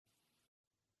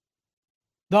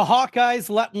The Hawkeyes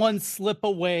let one slip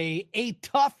away. A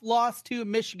tough loss to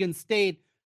Michigan State.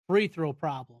 Free throw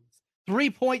problems,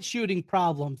 3-point shooting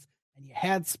problems, and you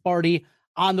had Sparty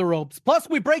on the ropes. Plus,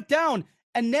 we break down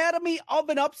anatomy of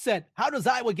an upset. How does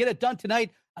Iowa get it done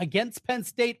tonight against Penn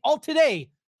State? All today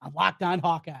on Locked On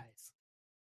Hawkeyes.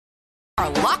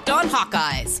 Our Locked On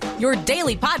Hawkeyes, your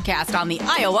daily podcast on the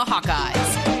Iowa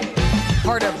Hawkeyes.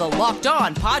 Part of the Locked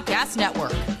On Podcast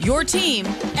Network, your team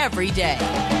every day.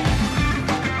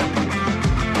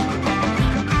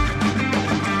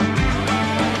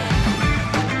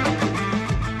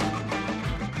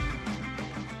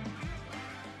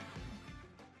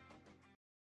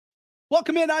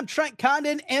 Welcome in. I'm Trent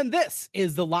Condon, and this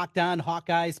is the Locked On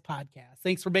Hawkeyes podcast.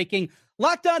 Thanks for making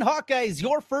Locked On Hawkeyes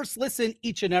your first listen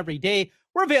each and every day.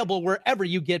 We're available wherever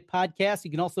you get podcasts.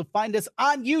 You can also find us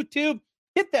on YouTube.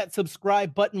 Hit that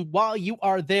subscribe button while you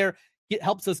are there. It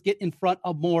helps us get in front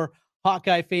of more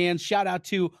Hawkeye fans. Shout out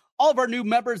to all of our new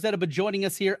members that have been joining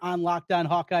us here on Locked On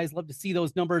Hawkeyes. Love to see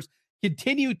those numbers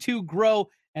continue to grow,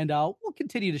 and we'll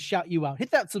continue to shout you out.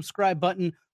 Hit that subscribe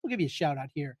button. We'll give you a shout out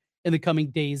here in the coming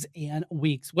days and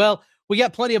weeks. Well, we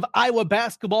got plenty of Iowa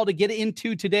basketball to get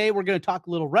into today. We're going to talk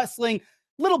a little wrestling,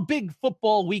 little big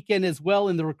football weekend as well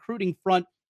in the recruiting front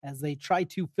as they try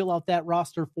to fill out that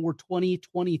roster for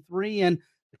 2023. And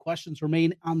the questions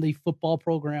remain on the football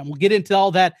program. We'll get into all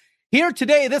that here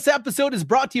today. This episode is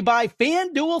brought to you by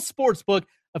FanDuel Sportsbook,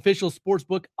 official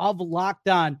sportsbook of Locked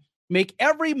On. Make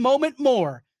every moment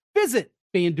more. Visit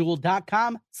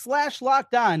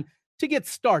FanDuel.com/Locked On to get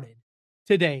started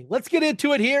today. Let's get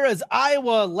into it here as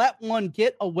Iowa let one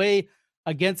get away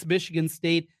against Michigan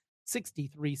State.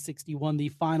 63-61, the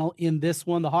final in this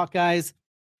one. The Hawkeyes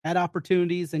had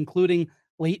opportunities, including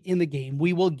late in the game.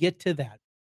 We will get to that.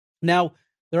 Now,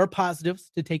 there are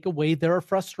positives to take away. There are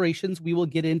frustrations. We will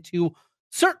get into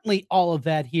certainly all of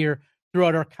that here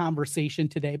throughout our conversation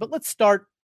today. But let's start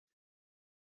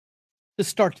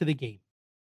to the game.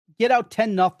 Get out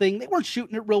 10-0. They weren't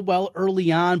shooting it real well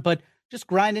early on, but just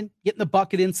grinding, getting the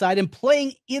bucket inside and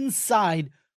playing inside,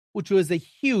 which was a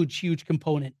huge, huge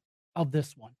component of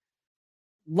this one.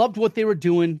 Loved what they were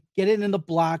doing, getting in the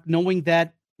block, knowing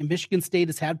that Michigan State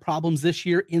has had problems this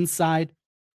year inside.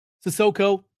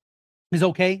 Sissoko is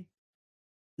okay.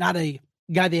 Not a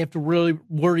guy they have to really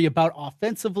worry about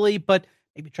offensively, but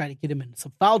maybe try to get him into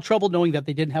some foul trouble, knowing that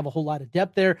they didn't have a whole lot of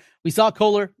depth there. We saw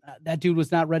Kohler. That dude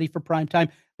was not ready for prime time.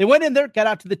 They went in there, got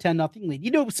out to the 10-0 lead. You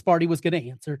knew Sparty was going to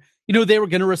answer. You knew they were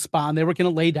going to respond. They were going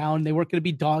to lay down. They weren't going to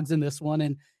be dogs in this one,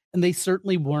 and they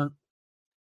certainly weren't.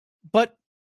 But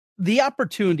the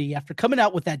opportunity after coming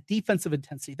out with that defensive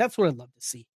intensity, that's what I'd love to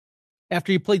see.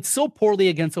 After you played so poorly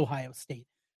against Ohio State,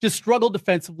 just struggled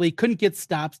defensively, couldn't get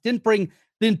stops, didn't bring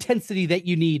the intensity that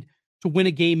you need to win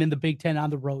a game in the Big Ten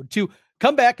on the road, to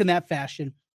come back in that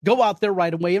fashion, go out there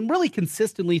right away, and really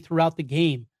consistently throughout the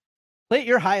game, play at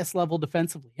your highest level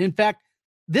defensively. In fact,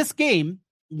 this game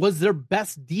was their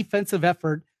best defensive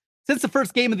effort since the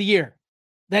first game of the year.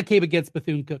 That came against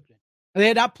Bethune-Cookman. They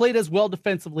had not played as well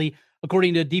defensively,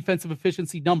 according to defensive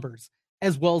efficiency numbers,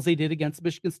 as well as they did against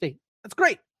Michigan State. That's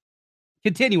great.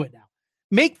 Continue it now.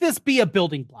 Make this be a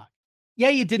building block. Yeah,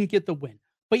 you didn't get the win,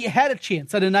 but you had a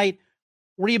chance at a night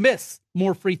where you miss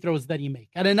more free throws than you make.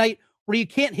 At a night where you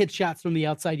can't hit shots from the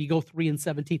outside, you go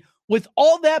 3-17. With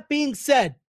all that being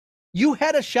said, you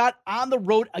had a shot on the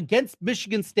road against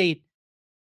Michigan State.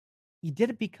 You did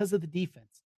it because of the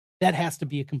defense. That has to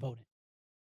be a component.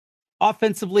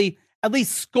 Offensively, at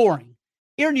least scoring.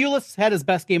 Aaron Eulis had his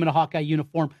best game in a Hawkeye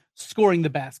uniform, scoring the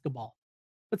basketball.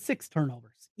 But 6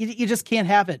 turnovers. You just can't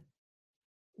have it.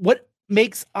 What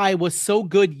makes Iowa so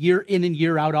good year in and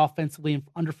year out offensively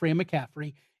under Fran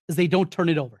McCaffrey is they don't turn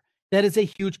it over. That is a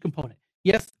huge component.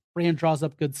 Yes, Fran draws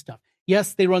up good stuff.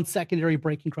 Yes, they run secondary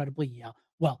break incredibly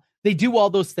well. They do all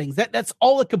those things. That's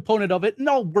all a component of it, and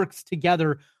all works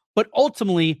together. But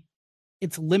ultimately,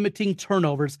 it's limiting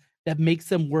turnovers that makes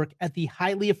them work at the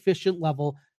highly efficient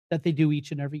level that they do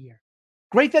each and every year.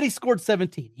 Great that he scored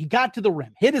 17. He got to the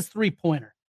rim, hit his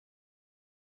three-pointer.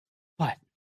 But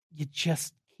you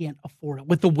just can't afford it.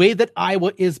 With the way that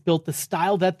Iowa is built, the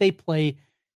style that they play,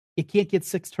 you can't get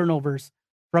 6 turnovers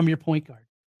from your point guard.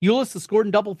 Eulis has scored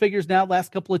in double figures now,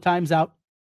 last couple of times out.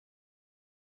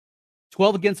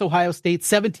 12 against Ohio State,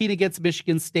 17 against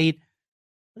Michigan State.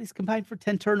 But he's combined for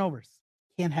 10 turnovers.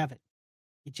 Can't have it.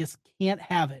 You just can't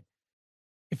have it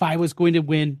if I was going to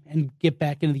win and get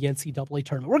back into the NCAA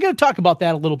tournament. We're going to talk about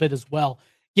that a little bit as well.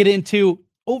 Get into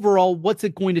overall what's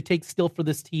it going to take still for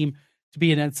this team to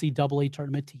be an NCAA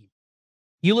tournament team.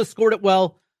 Eulis scored it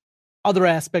well. Other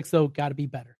aspects, though, got to be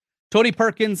better. Tony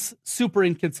Perkins, super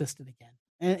inconsistent again.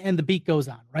 And the beat goes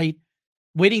on, right?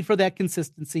 waiting for that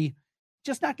consistency.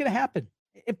 Just not going to happen.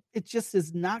 It just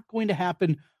is not going to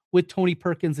happen with Tony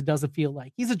Perkins. It doesn't feel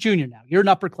like. He's a junior now. You're an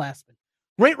upperclassman.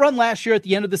 Great run last year at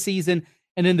the end of the season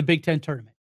and in the Big Ten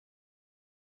tournament.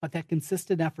 But that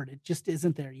consistent effort, it just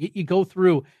isn't there. You go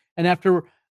through, and after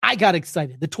I got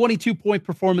excited, the 22-point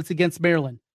performance against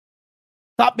Maryland,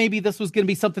 thought maybe this was going to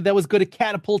be something that was going to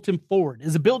catapult him forward.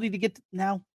 His ability to get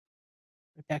now,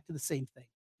 right back to the same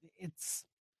thing.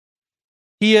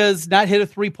 He has not hit a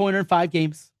three-pointer in 5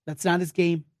 games. That's not his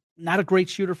game. Not a great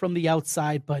shooter from the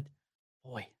outside, but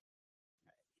boy,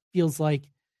 feels like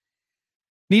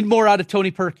need more out of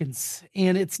Tony Perkins.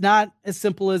 And it's not as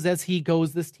simple as he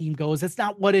goes, this team goes. It's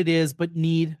not what it is, but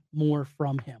need more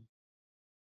from him.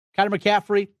 Connor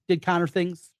McCaffrey did Connor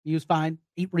things. He was fine.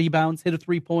 8 rebounds, hit a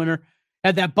three-pointer,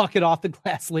 had that bucket off the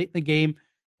glass late in the game.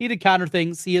 He did Connor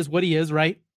things. He is what he is,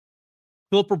 right?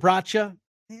 Philip Rebraca,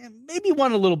 maybe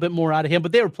want a little bit more out of him,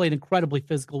 but they were playing incredibly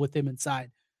physical with him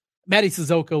inside. Matty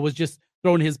Sissoko was just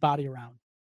throwing his body around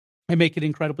and make it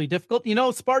incredibly difficult. You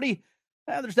know, Sparty,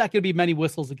 there's not going to be many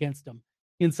whistles against him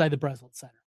inside the Breslin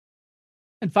Center.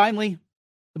 And finally,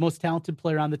 the most talented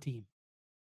player on the team.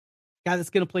 Guy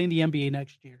that's going to play in the NBA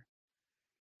next year.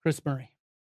 Kris Murray.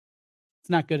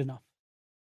 It's not good enough.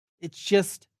 It's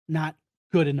just not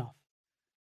good enough.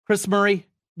 Kris Murray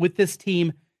with this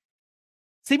team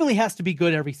seemingly has to be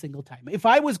good every single time. If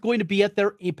I was going to be at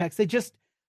their apex,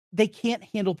 they can't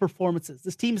handle performances.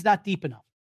 This team's not deep enough.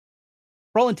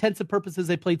 For all intents and purposes,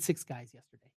 they played 6 guys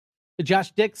yesterday.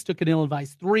 Josh Dix took an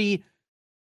ill-advised 3,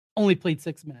 only played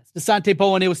 6 minutes. Dasonte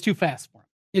Bowen, it was too fast for him.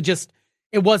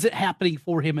 It wasn't happening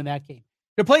for him in that game.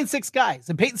 They're playing 6 guys,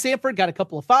 and Peyton Sandfort got a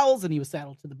couple of fouls, and he was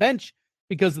saddled to the bench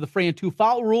because of the Fran 2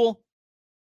 foul rule.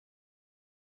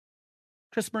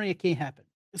 Kris Murray, it can't happen.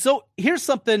 So here's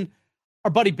something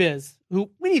our buddy Biz,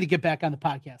 who we need to get back on the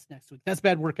podcast next week. That's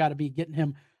bad work out of me getting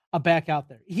him back out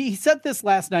there. He said this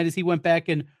last night as he went back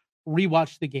and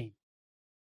rewatched the game.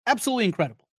 Absolutely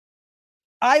incredible.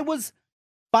 Iowa's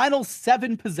final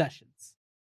 7 possessions.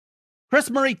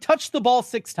 Kris Murray touched the ball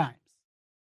 6 times.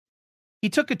 He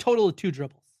took a total of 2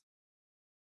 dribbles.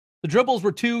 The dribbles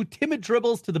were 2 timid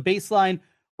dribbles to the baseline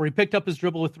where he picked up his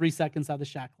dribble with 3 seconds on the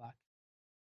shot clock.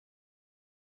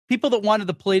 People that wanted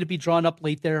the play to be drawn up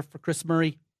late there for Kris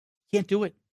Murray can't do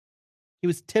it. He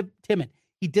was timid.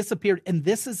 He disappeared. And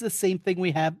this is the same thing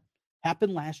we had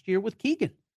happen last year with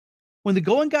Keegan. When the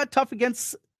going got tough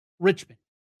against Richmond,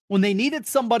 when they needed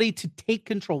somebody to take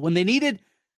control, when they needed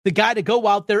the guy to go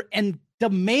out there and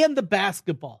demand the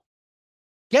basketball,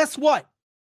 guess what?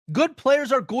 Good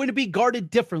players are going to be guarded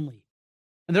differently.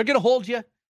 And they're going to hold you,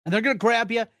 and they're going to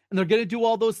grab you, and they're going to do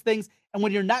all those things. And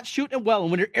when you're not shooting it well,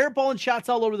 and when you're airballing shots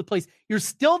all over the place, you're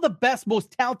still the best,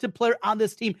 most talented player on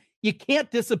this team. You can't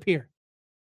disappear.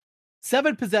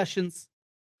 7 possessions,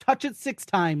 touch it 6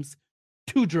 times,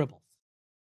 2 dribbles.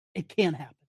 It can't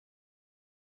happen.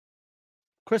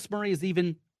 Kris Murray is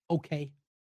even okay.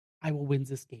 Iowa wins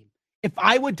this game. If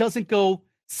Iowa doesn't go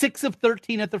 6 of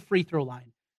 13 at the free throw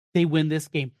line, they win this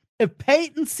game. If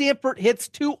Peyton Sandfort hits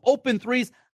 2 open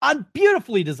threes on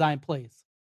beautifully designed plays,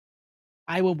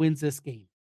 Iowa wins this game.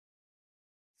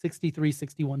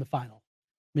 63-61 the final.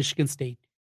 Michigan State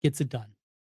gets it done.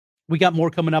 We got more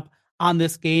coming up on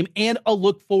this game and a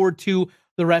look forward to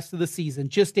the rest of the season.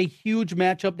 Just a huge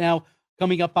matchup now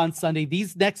coming up on Sunday.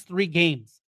 These next 3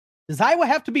 games. Does Iowa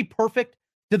have to be perfect?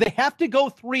 Do they have to go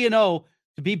 3-0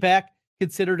 to be back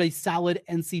considered a solid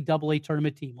NCAA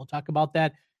tournament team? We'll talk about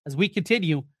that as we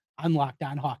continue on Locked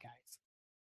On Hawkeyes.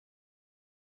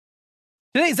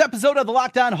 Today's episode of the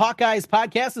Locked On Hawkeyes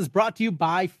podcast is brought to you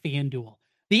by FanDuel.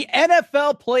 The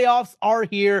NFL playoffs are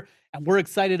here, and we're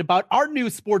excited about our new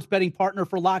sports betting partner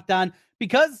for Locked On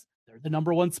because they're the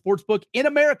 #1 sportsbook in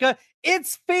America.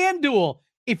 It's FanDuel.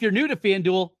 If you're new to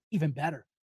FanDuel, even better.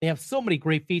 They have so many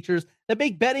great features that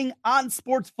make betting on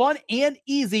sports fun and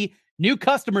easy. New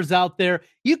customers out there,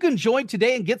 you can join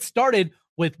today and get started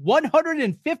with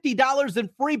 $150 in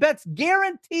free bets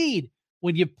guaranteed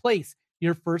when you place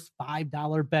your first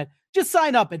 $5 bet. Just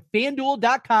sign up at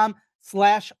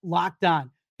FanDuel.com/LockedOn.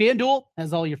 FanDuel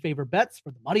has all your favorite bets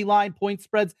for the money line, point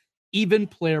spreads, even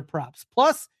player props.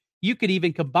 Plus, you could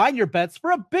even combine your bets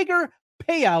for a bigger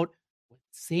payout with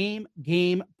same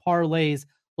game parlays.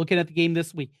 Looking at the game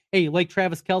this week. Hey, like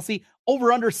Travis Kelce,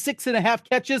 over under 6.5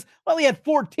 catches. Well, he had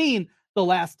 14 the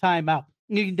last time out.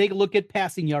 You can take a look at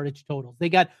passing yardage totals. They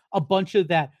got a bunch of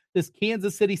that. This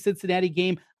Kansas City-Cincinnati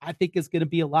game, I think is going to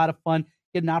be a lot of fun.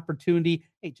 Get an opportunity.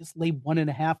 Hey, just lay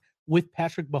 1.5 with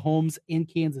Patrick Mahomes in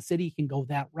Kansas City. You can go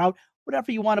that route.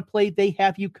 Whatever you want to play, they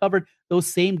have you covered. Those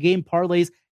same game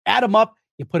parlays, add them up.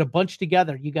 You put a bunch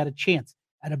together. You got a chance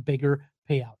at a bigger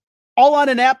payout. All on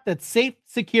an app that's safe,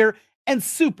 secure, and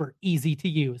super easy to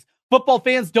use. Football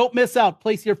fans, don't miss out.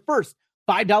 Place your first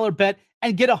 $5 bet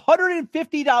and get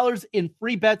 $150 in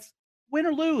free bets, win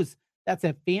or lose. That's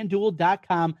at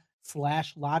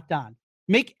FanDuel.com/LockedOn.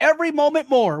 Make every moment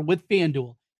more with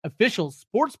FanDuel, official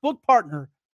sportsbook partner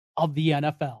of the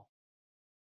NFL.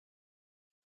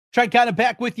 Trent Condon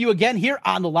back with you again here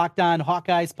on the Locked On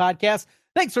Hawkeyes podcast.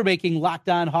 Thanks for making Locked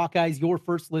On Hawkeyes your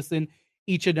first listen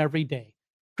each and every day.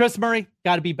 Chris Murray,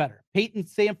 got to be better. Peyton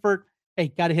Sandfort, hey,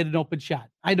 got to hit an open shot.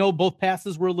 I know both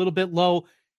passes were a little bit low.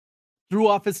 Threw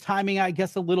off his timing, I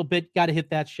guess, a little bit. Got to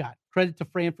hit that shot. Credit to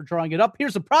Fran for drawing it up.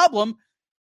 Here's the problem.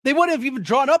 They wouldn't have even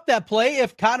drawn up that play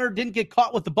if Connor didn't get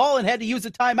caught with the ball and had to use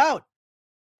a timeout.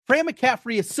 Fran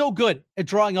McCaffrey is so good at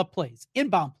drawing up plays,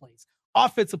 inbound plays,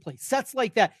 offensive plays, sets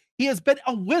like that. He has been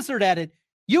a wizard at it.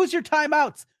 Use your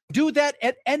timeouts. Do that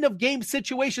at end-of-game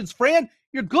situations. Fran,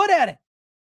 you're good at it.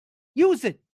 Use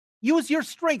it. Use your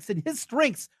strengths, and his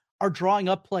strengths are drawing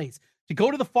up plays. To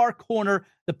go to the far corner,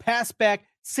 the pass back,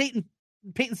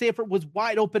 Peyton Sandfort was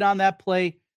wide open on that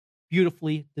play.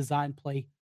 Beautifully designed play.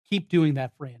 Keep doing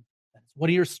that, Fran. That is one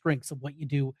of your strengths of what you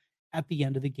do at the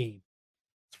end of the game.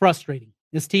 It's frustrating.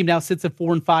 This team now sits at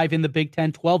 4-5 in the Big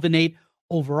Ten, 12-8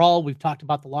 overall. We've talked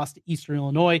about the loss to Eastern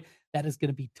Illinois. That is going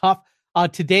to be tough.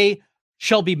 Today,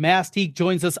 Shelby Mast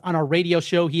joins us on our radio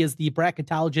show. He is the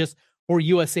bracketologist for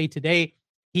USA Today.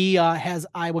 He has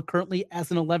Iowa currently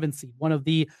as an 11 seed, one of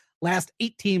the last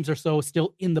 8 teams or so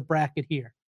still in the bracket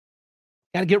here.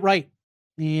 Got to get right.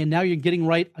 And now you're getting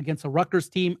right against a Rutgers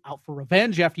team out for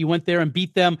revenge after you went there and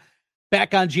beat them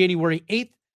back on January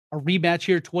 8th. A rematch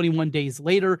here 21 days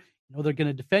later. You know they're going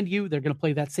to defend you. They're going to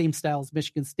play that same style as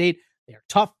Michigan State. They are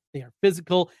tough. They are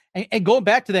physical. And going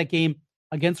back to that game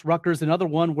against Rutgers, another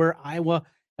one where Iowa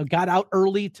got out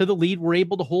early to the lead, were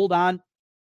able to hold on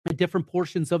at different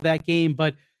portions of that game.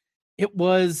 But it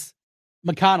was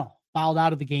McConnell fouled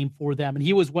out of the game for them. And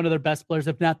he was one of their best players,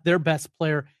 if not their best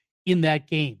player in that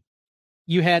game.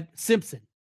 You had Simpson,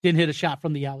 didn't hit a shot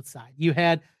from the outside. You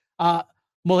had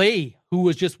Malay, who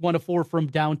was just 1 of 4 from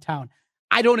downtown.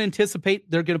 I don't anticipate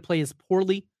they're going to play as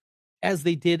poorly as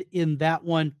they did in that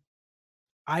one.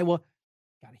 Iowa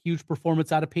got a huge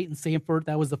performance out of Peyton Sandfort.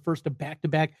 That was the first of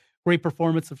back-to-back great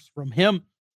performances from him.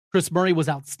 Chris Murray was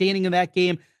outstanding in that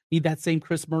game. Need that same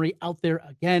Chris Murray out there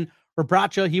again. For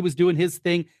Bracha, he was doing his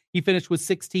thing. He finished with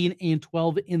 16 and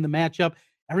 12 in the matchup.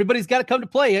 Everybody's got to come to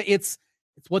play. It's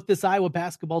what this Iowa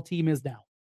basketball team is now.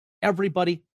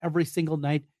 Everybody, every single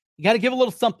night. You got to give a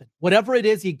little something. Whatever it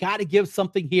is, you got to give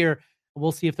something here.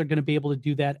 We'll see if they're going to be able to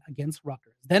do that against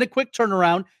Rutgers. Then a quick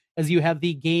turnaround as you have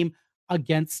the game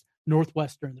against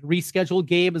Northwestern. The rescheduled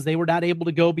game, as they were not able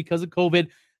to go because of COVID.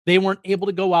 They weren't able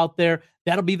to go out there.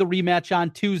 That'll be the rematch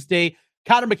on Tuesday.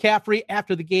 Connor McCaffrey,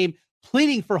 after the game,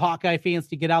 pleading for Hawkeye fans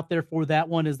to get out there for that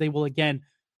one, as they will again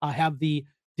have the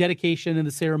dedication and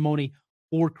the ceremony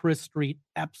for Chris Street.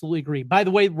 Absolutely agree. By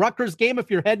the way, Rutgers game, if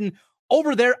you're heading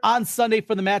over there on Sunday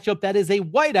for the matchup, that is a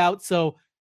whiteout. So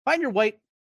find your white.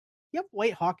 You have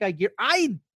white Hawkeye gear.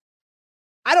 I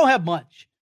don't have much.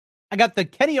 I got the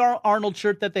Kenny Arnold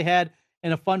shirt that they had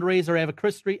in a fundraiser. I have a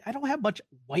Chris Street. I don't have much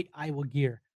white Iowa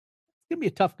gear. It's going to be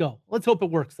a tough go. Let's hope it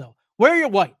works, though. Wear your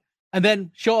white and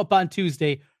then show up on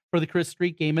Tuesday for the Chris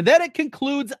Street game. And then it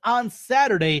concludes on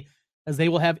Saturday, as they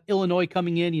will have Illinois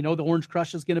coming in. You know, the Orange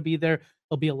Crush is going to be there.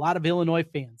 There'll be a lot of Illinois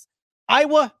fans.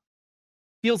 Iowa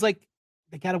feels like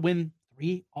they got to win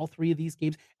all three of these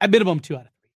games, at minimum 2 out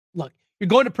of 3. Look, you're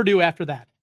going to Purdue after that.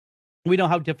 We know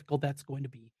how difficult that's going to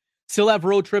be. Still have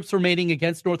road trips remaining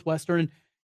against Northwestern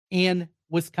and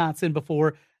Wisconsin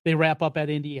before they wrap up at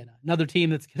Indiana. Another team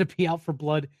that's going to be out for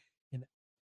blood.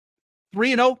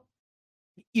 3-0,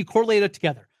 you correlate it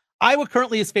together. Iowa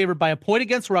currently is favored by a point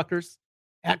against Rutgers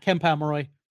at Ken Pomeroy,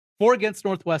 4 against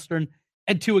Northwestern,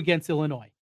 and 2 against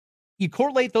Illinois. You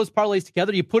correlate those parlays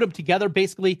together. You put them together,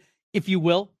 basically, if you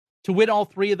will, to win all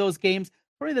 3 of those games.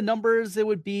 Probably the numbers, it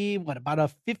would be, about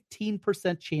a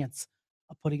 15% chance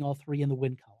of putting all 3 in the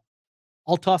win column.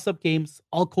 All toss-up games,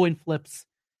 all coin flips,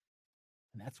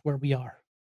 and that's where we are.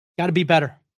 Got to be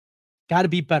better. Got to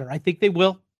be better. I think they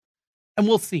will, and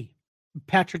we'll see.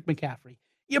 Patrick McCaffrey.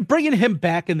 Bringing him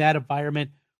back in that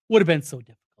environment would have been so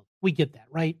difficult. We get that,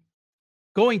 right?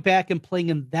 Going back and playing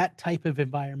in that type of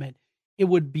environment, it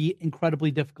would be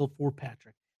incredibly difficult for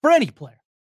Patrick, for any player.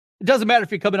 It doesn't matter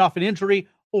if you're coming off an injury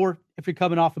or if you're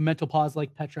coming off a mental pause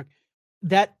like Patrick.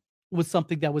 That was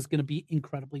something that was going to be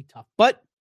incredibly tough. But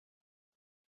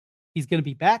he's going to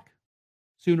be back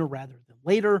sooner rather than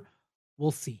later.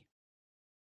 We'll see.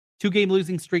 2-game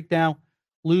losing streak now.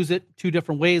 Lose it 2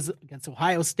 different ways against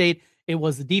Ohio State. It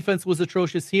was the defense was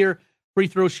atrocious here. free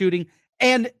throw shooting.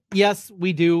 And yes,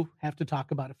 we do have to talk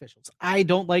about officials. I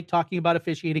don't like talking about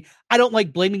officiating. I don't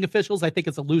like blaming officials. I think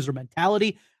it's a loser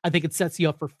mentality. I think it sets you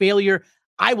up for failure.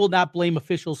 I will not blame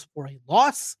officials for a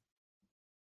loss,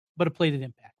 but a play did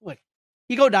impact. Look,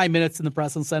 you go 9 minutes in the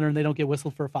Breslin Center and they don't get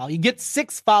whistled for a foul. You get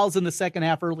 6 fouls in the second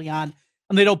half early on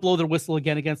and they don't blow their whistle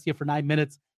again against you for 9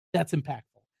 minutes. That's impactful.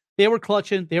 They were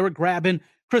clutching. They were grabbing.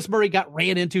 Chris Murray got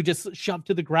ran into, just shoved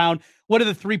to the ground. One of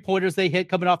the 3-pointers they hit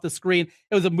coming off the screen,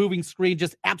 it was a moving screen,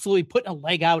 just absolutely putting a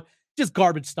leg out, just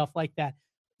garbage stuff like that.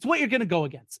 It's what you're going to go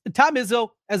against. And Tom Izzo,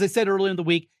 as I said earlier in the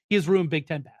week, he has ruined Big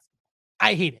Ten basketball.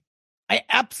 I hate it. I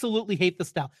absolutely hate the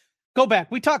style. Go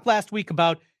back. We talked last week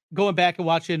about going back and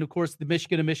watching, of course, the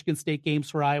Michigan and Michigan State games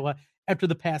for Iowa after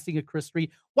the passing of Chris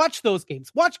Street. Watch those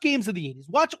games. Watch games of the 80s.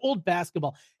 Watch old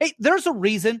basketball. Hey, there's a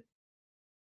reason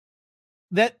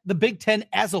that the Big Ten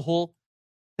as a whole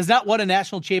has not won a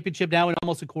national championship now in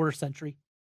almost a quarter century.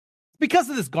 It's because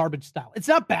of this garbage style. It's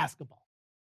not basketball.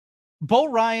 Bo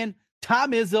Ryan,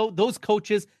 Tom Izzo, those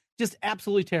coaches, just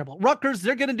absolutely terrible. Rutgers,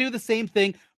 they're going to do the same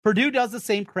thing. Purdue does the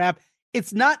same crap.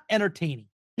 It's not entertaining.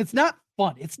 It's not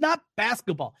fun. It's not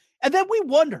basketball. And then we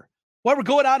wonder why we're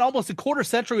going on almost a quarter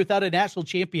century without a national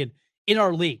champion in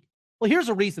our league. Well, here's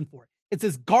a reason for it. It's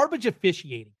this garbage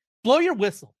officiating. Blow your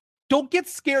whistle. Don't get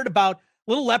scared about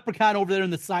little leprechaun over there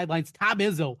in the sidelines, Tom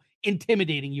Izzo,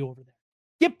 intimidating you over there.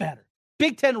 Get better.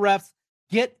 Big Ten refs,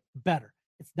 get better.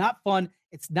 It's not fun.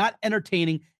 It's not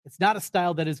entertaining. It's not a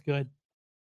style that is good.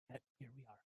 Here we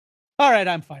are. All right,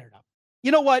 I'm fired up.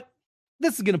 You know what?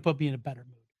 This is going to put me in a better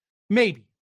mood. Maybe.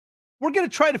 We're going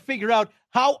to try to figure out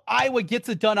how Iowa gets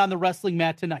it done on the wrestling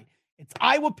mat tonight. It's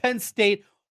Iowa-Penn State,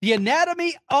 the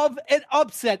anatomy of an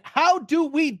upset. How do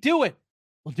we do it?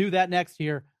 We'll do that next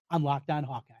here on Locked On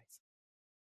Hawkeyes.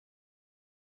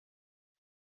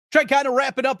 Try kind of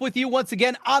wrap it up with you once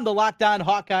again on the Locked On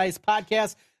Hawkeyes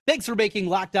podcast. Thanks for making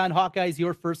Locked On Hawkeyes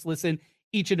your first listen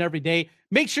each and every day.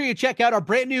 Make sure you check out our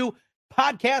brand new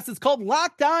podcast. It's called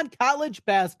Locked On College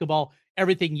Basketball.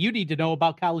 Everything you need to know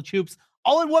about college hoops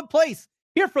all in one place.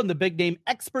 Hear from the big name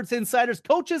experts, insiders,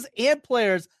 coaches, and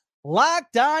players.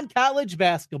 Locked On College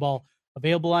Basketball.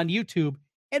 Available on YouTube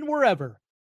and wherever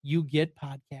you get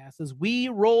podcasts. As we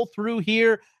roll through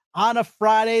here on a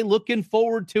Friday, looking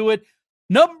forward to it.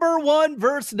 Number 1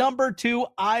 versus number 2,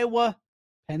 Iowa,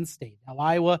 Penn State. Now,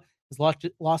 Iowa has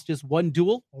lost just one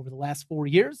duel over the last 4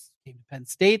 years. Came to Penn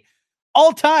State.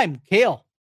 All-time, Cale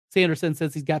Sanderson,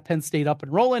 since he's got Penn State up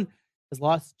and rolling, has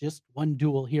lost just one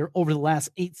duel here over the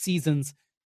last 8 seasons.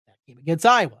 That game against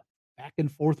Iowa. Back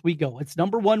and forth we go. It's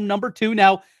number 1, number 2.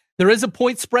 Now, there is a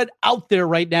point spread out there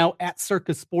right now at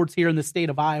Circus Sports here in the state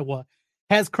of Iowa.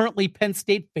 Has currently Penn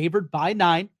State favored by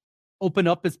 9. Open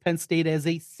up as Penn State as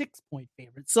a 6-point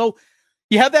favorite. So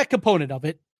you have that component of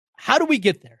it. How do we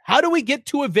get there? How do we get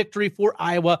to a victory for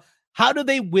Iowa? How do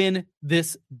they win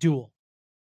this duel?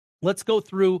 Let's go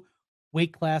through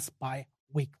weight class by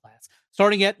weight class.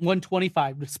 Starting at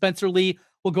 125, Spencer Lee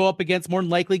will go up against, more than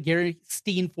likely, Gary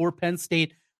Steen for Penn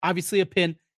State. Obviously a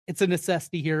pin. It's a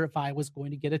necessity here if Iowa's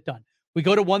going to get it done. We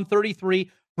go to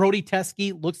 133. Brody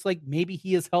Teske looks like maybe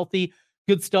he is healthy.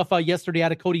 Good stuff yesterday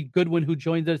out of Cody Goodwin, who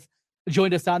joined us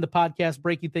on the podcast,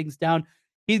 breaking things down.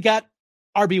 He's got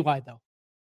RBY, though.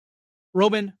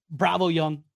 Roman Bravo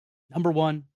Young, number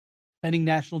 1, defending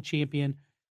national champion.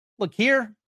 Look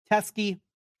here, Teske,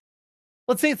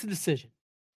 let's say it's a decision.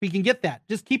 We can get that.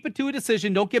 Just keep it to a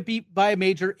decision. Don't get beat by a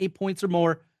major, 8 points or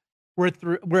more. We're at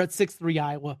 6-3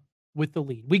 Iowa with the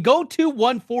lead. We go to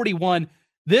 141.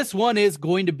 This one is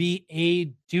going to be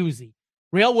a doozy.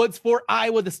 Real Woods for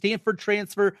Iowa, the Stanford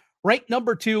transfer, ranked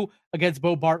number 2 against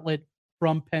Bo Bartlett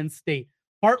from Penn State.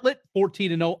 Bartlett,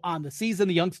 14-0 on the season.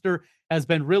 The youngster has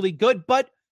been really good, but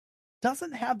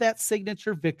doesn't have that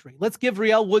signature victory. Let's give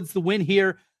Real Woods the win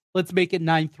here. Let's make it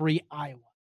 9-3 Iowa.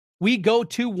 We go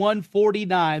to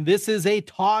 149. This is a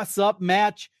toss-up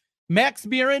match. Max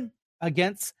Murin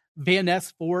against Van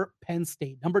Ness for Penn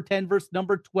State. Number 10 versus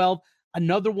number 12.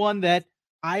 Another one that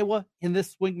Iowa in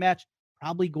this swing match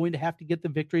probably going to have to get the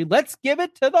victory. Let's give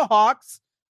it to the Hawks.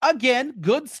 Again,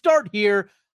 good start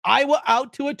here. Iowa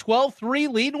out to a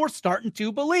 12-3 lead. We're starting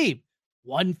to believe.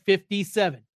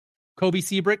 157. Kobe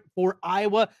Seabrick for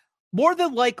Iowa, more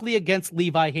than likely against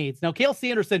Levi Haynes. Now, Cale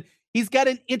Sanderson, he's got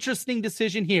an interesting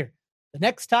decision here. The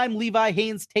next time Levi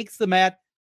Haynes takes the mat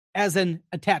as an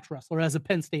attached wrestler, as a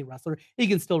Penn State wrestler, he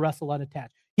can still wrestle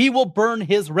unattached. He will burn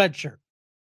his red shirt.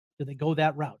 Do they go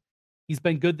that route? He's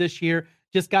been good this year.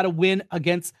 Just got a win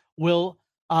against Will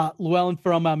Llewellyn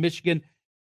from Michigan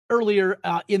earlier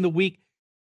in the week.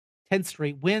 10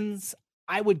 straight wins.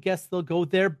 I would guess they'll go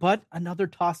there, but another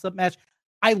toss-up match.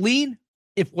 I lean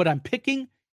if what I'm picking,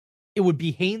 it would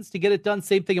be Haynes to get it done.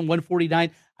 Same thing in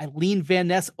 149. I lean Van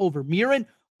Ness over Murin.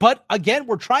 But again,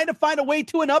 we're trying to find a way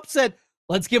to an upset.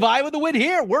 Let's give Iowa the win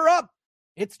here. We're up.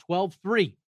 It's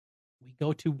 12-3. We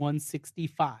go to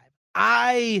 165.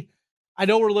 I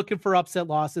know we're looking for upset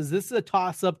losses. This is a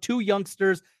toss-up. Two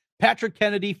youngsters, Patrick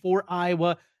Kennedy for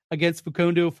Iowa against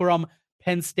Facundo from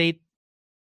Penn State.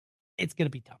 It's going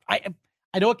to be tough.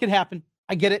 I know it can happen.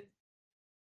 I get it.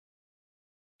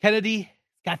 Kennedy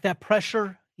got that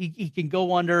pressure. He can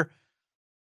go under.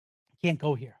 Can't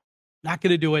go here. Not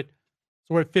going to do it.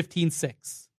 So we're at 15-6.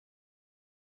 This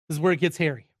is where it gets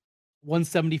hairy.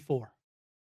 174.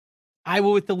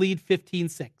 Iowa with the lead,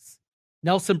 15-6.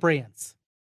 Nelson Brands.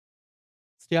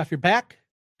 Stay off your back.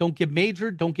 Don't get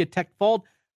majored. Don't get tech fault.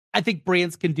 I think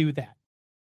Brands can do that.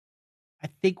 I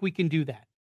think we can do that.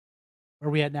 Where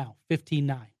are we at now?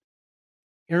 15-9.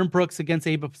 Aaron Brooks against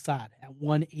Abe Assad at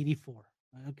 184.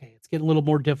 Okay, it's getting a little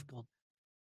more difficult.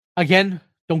 Again,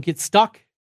 don't get stuck.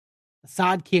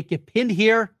 Assad can't get pinned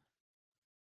here.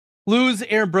 Lose.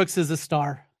 Aaron Brooks is a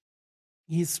star.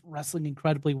 He's wrestling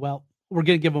incredibly well. We're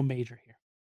going to give him a major here.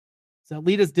 So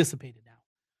Lita's dissipated now.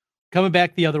 Coming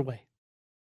back the other way.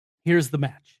 Here's the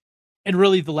match. And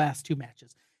really the last two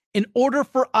matches. In order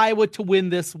for Iowa to win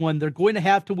this one, they're going to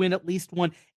have to win at least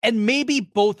one and maybe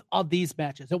both of these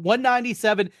matches. At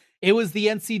 197, it was the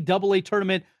NCAA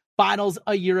tournament finals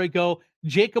a year ago.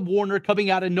 Jacob Warner coming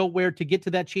out of nowhere to get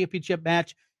to that championship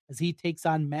match as he takes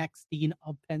on Max Dean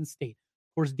of Penn State.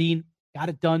 Of course, Dean got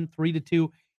it done 3-2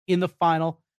 in the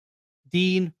final.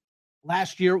 Dean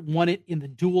last year won it in the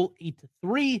duel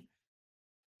 8-3.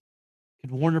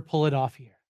 Can Warner pull it off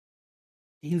here?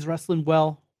 Dean's wrestling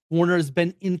well. Warner has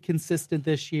been inconsistent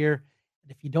this year.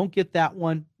 And if you don't get that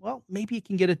one, well, maybe you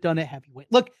can get it done at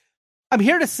heavyweight. Look, I'm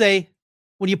here to say,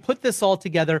 when you put this all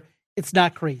together, it's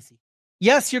not crazy.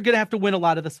 Yes, you're going to have to win a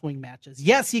lot of the swing matches.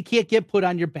 Yes, you can't get put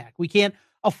on your back. We can't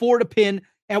afford a pin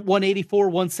at 184,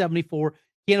 174.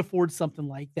 Can't afford something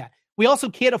like that. We also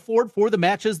can't afford for the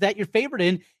matches that you're favored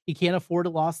in. You can't afford a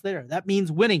loss there. That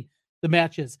means winning the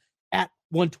matches at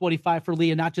 125 for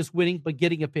Leah, not just winning, but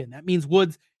getting a pin. That means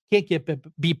Woods can't get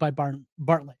beat by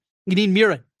Bartlett. You need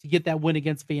Murin to get that win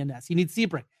against Van Ness. You need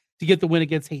Seabrook to get the win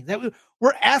against Haynes.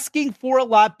 We're asking for a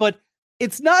lot, but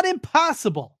it's not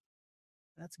impossible.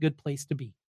 That's a good place to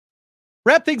be.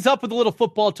 Wrap things up with a little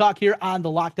football talk here on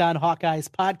the Locked On Hawkeyes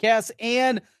podcast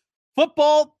and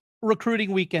football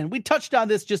recruiting weekend. We touched on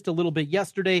this just a little bit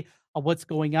yesterday on what's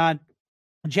going on.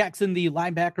 Jackson, the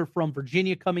linebacker from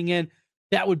Virginia, coming in.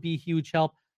 That would be a huge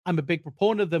help. I'm a big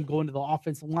proponent of them going to the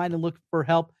offensive line and looking for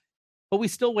help, but we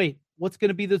still wait. What's going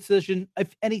to be the decision,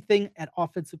 if anything, at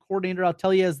offensive coordinator? I'll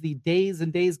tell you, as the days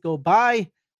and days go by,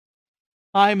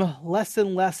 I'm less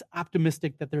and less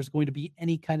optimistic that there's going to be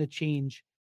any kind of change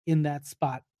in that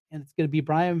spot. And it's going to be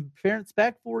Brian Ferentz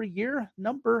back for year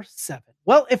number 7.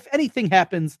 Well, if anything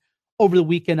happens over the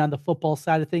weekend on the football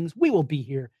side of things, we will be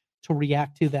here to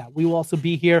react to that. We will also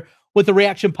be here with the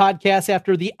reaction podcast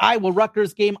after the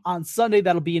Iowa-Rutgers game on Sunday.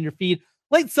 That'll be in your feed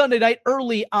late Sunday night,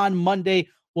 early on Monday.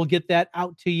 We'll get that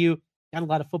out to you. Got a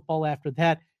lot of football after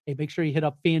that. Hey, make sure you hit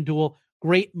up FanDuel.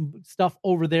 Great stuff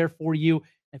over there for you.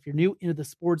 If you're new into the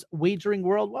sports wagering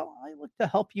world, well, I look to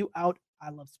help you out. I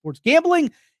love sports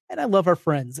gambling, and I love our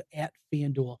friends at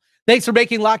FanDuel. Thanks for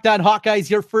making Locked On Hawkeyes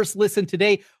your first listen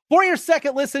today. For your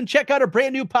second listen, check out our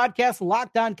brand new podcast,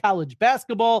 Locked On College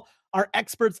Basketball. Our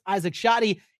experts, Isaac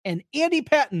Shoddy and Andy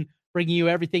Patton, bringing you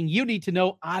everything you need to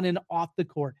know on and off the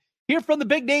court. Hear from the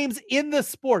big names in the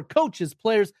sport, coaches,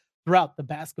 players throughout the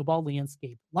basketball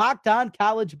landscape. Locked On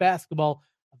College Basketball,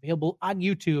 available on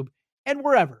YouTube and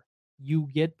wherever you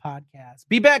get podcasts.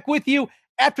 Be back with you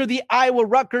after the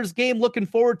Iowa-Rutgers game. Looking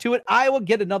forward to it. Iowa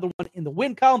get another one in the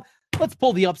win column. Let's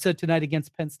pull the upset tonight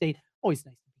against Penn State. Always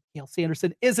nice to meet Cale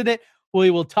Sanderson, isn't it? We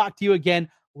will talk to you again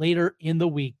later in the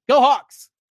week. Go Hawks!